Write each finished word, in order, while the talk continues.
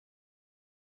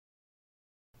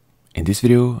In this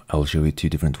video, I will show you two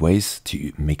different ways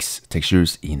to mix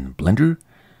textures in Blender.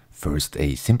 First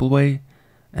a simple way,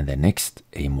 and then next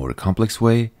a more complex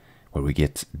way where we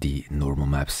get the normal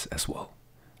maps as well,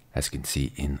 as you can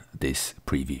see in this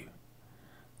preview.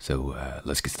 So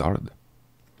let's get started.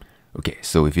 Okay,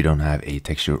 so if you don't have a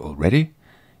texture already,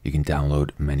 you can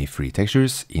download many free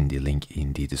textures in the link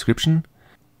in the description.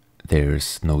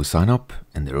 There's no sign up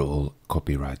and they're all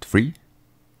copyright free.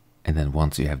 And then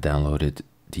once you have downloaded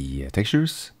the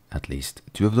textures, at least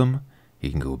two of them, you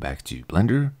can go back to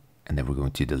Blender, and then we're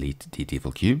going to delete the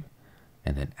default cube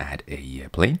and then add a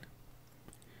plane.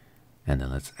 And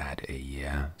then let's add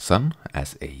a sun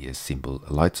as a simple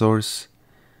light source.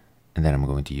 And then I'm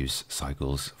going to use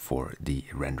cycles for the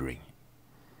rendering.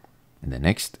 And then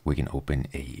next we can open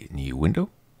a new window.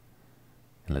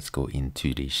 And let's go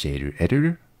into the shader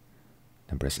editor.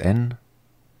 Then press N.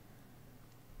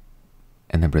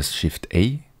 And then press Shift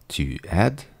A to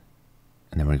add.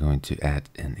 And then we're going to add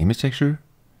an image texture.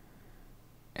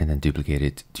 And then duplicate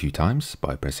it 2 times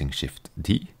by pressing Shift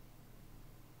D.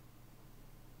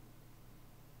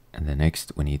 And then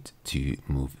next we need to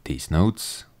move these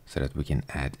nodes so that we can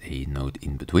add a node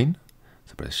in between.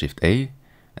 So press Shift A,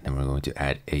 and then we're going to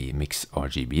add a mix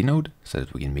RGB node so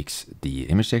that we can mix the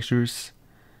image textures,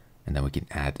 and then we can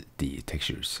add the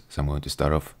textures. So I'm going to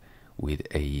start off with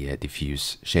a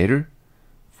diffuse shader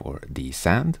for the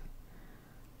sand,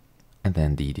 and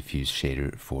then the diffuse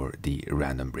shader for the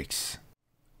random bricks.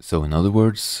 So in other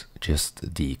words,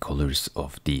 just the colors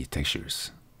of the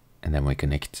textures. And then we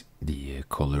connect the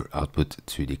color output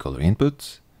to the color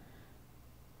input,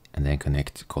 and then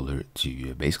connect color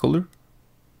to base color.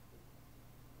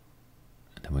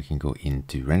 And then we can go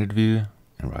into rendered view,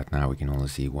 and right now we can only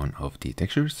see one of the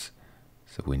textures.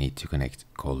 So we need to connect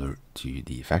color to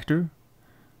the factor,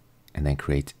 and then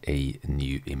create a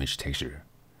new image texture.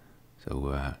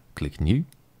 So click new.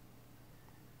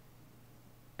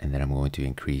 And then I'm going to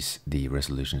increase the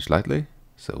resolution slightly.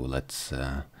 So let's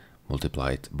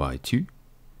multiply it by 2.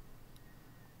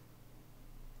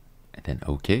 And then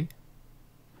OK.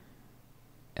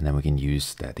 And then we can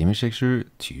use that image texture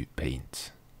to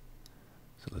paint.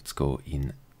 So let's go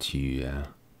into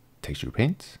texture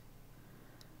paint.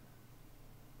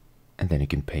 And then you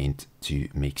can paint to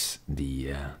mix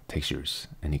the textures.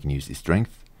 And you can use the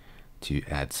strength to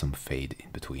add some fade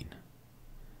in between.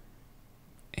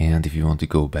 And if you want to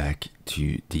go back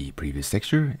to the previous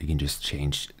texture, you can just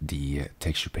change the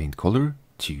texture paint color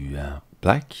to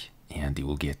black, and you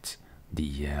will get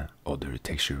the other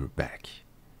texture back.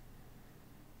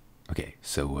 Okay,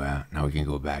 so now we can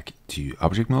go back to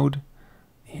object mode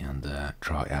and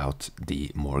try out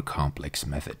the more complex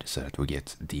method so that we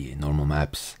get the normal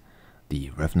maps, the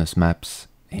roughness maps,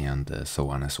 and so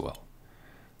on as well.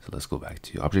 So let's go back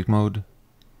to object mode.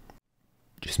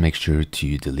 Just make sure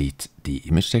to delete the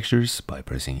image textures by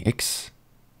pressing X.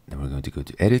 Then we're going to go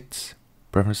to Edit,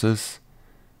 Preferences,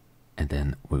 and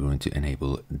then we're going to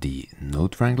enable the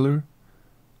node wrangler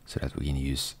so that we can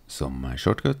use some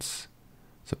shortcuts.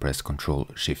 So press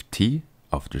Ctrl Shift T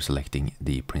after selecting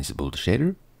the principled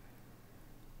shader.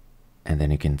 And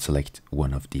then you can select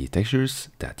one of the textures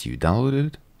that you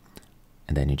downloaded.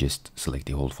 And then you just select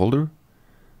the whole folder.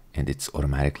 And it's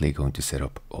automatically going to set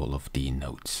up all of the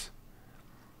nodes.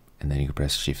 And then you can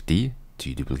press Shift D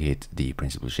to duplicate the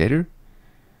principled shader.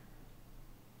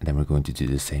 And then we're going to do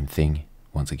the same thing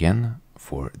once again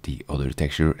for the other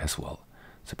texture as well.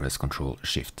 So press Ctrl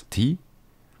Shift T.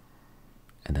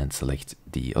 And then select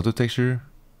the other texture,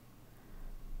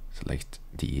 select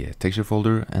the texture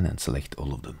folder, and then select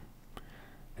all of them.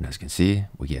 And as you can see,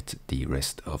 we get the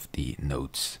rest of the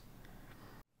nodes.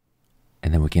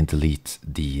 And then we can delete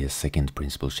the second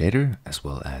principal shader, as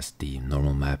well as the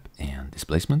normal map and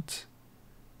displacement.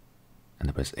 And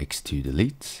then press X to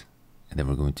delete. And then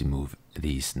we're going to move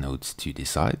these nodes to the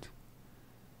side.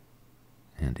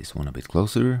 And this one a bit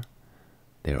closer.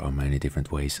 There are many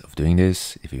different ways of doing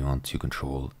this. If you want to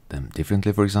control them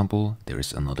differently, for example, there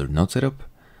is another node setup,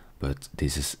 but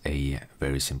this is a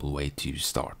very simple way to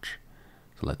start.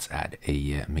 So let's add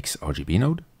a mix RGB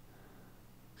node,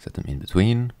 set them in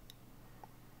between,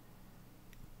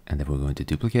 and then we're going to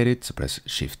duplicate it. So press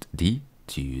Shift D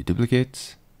to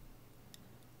duplicate,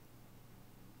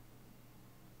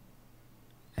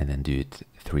 and then do it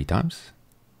 3 times,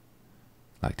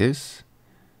 like this.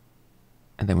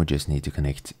 And then we just need to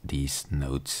connect these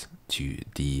nodes to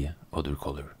the other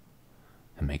color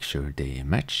and make sure they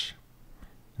match.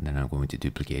 And then I'm going to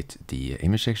duplicate the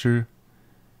image texture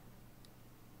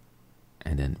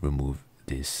and then remove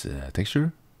this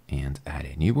texture and add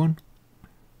a new one.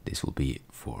 This will be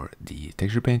for the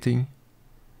texture painting.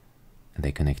 and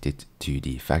then connect it to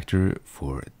the factor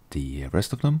for the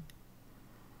rest of them,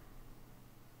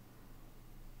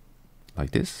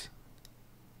 like this.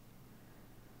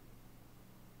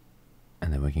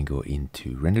 And then we can go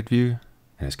into rendered view,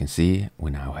 and as you can see,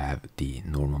 we now have the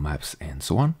normal maps and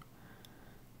so on.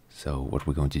 So what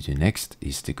we're going to do next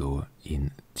is to go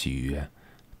into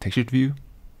textured view,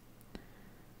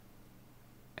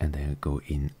 and then go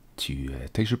into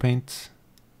texture paint,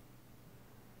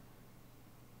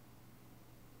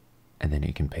 and then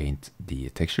you can paint the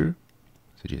texture.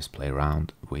 So just play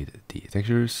around with the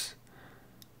textures.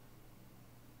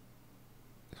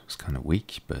 It was kind of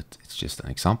weak, but it's just an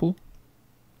example.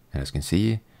 And as you can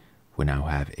see, we now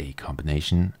have a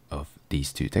combination of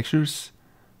these two textures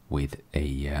with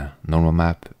a normal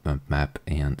map, bump map,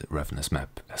 and roughness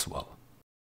map as well.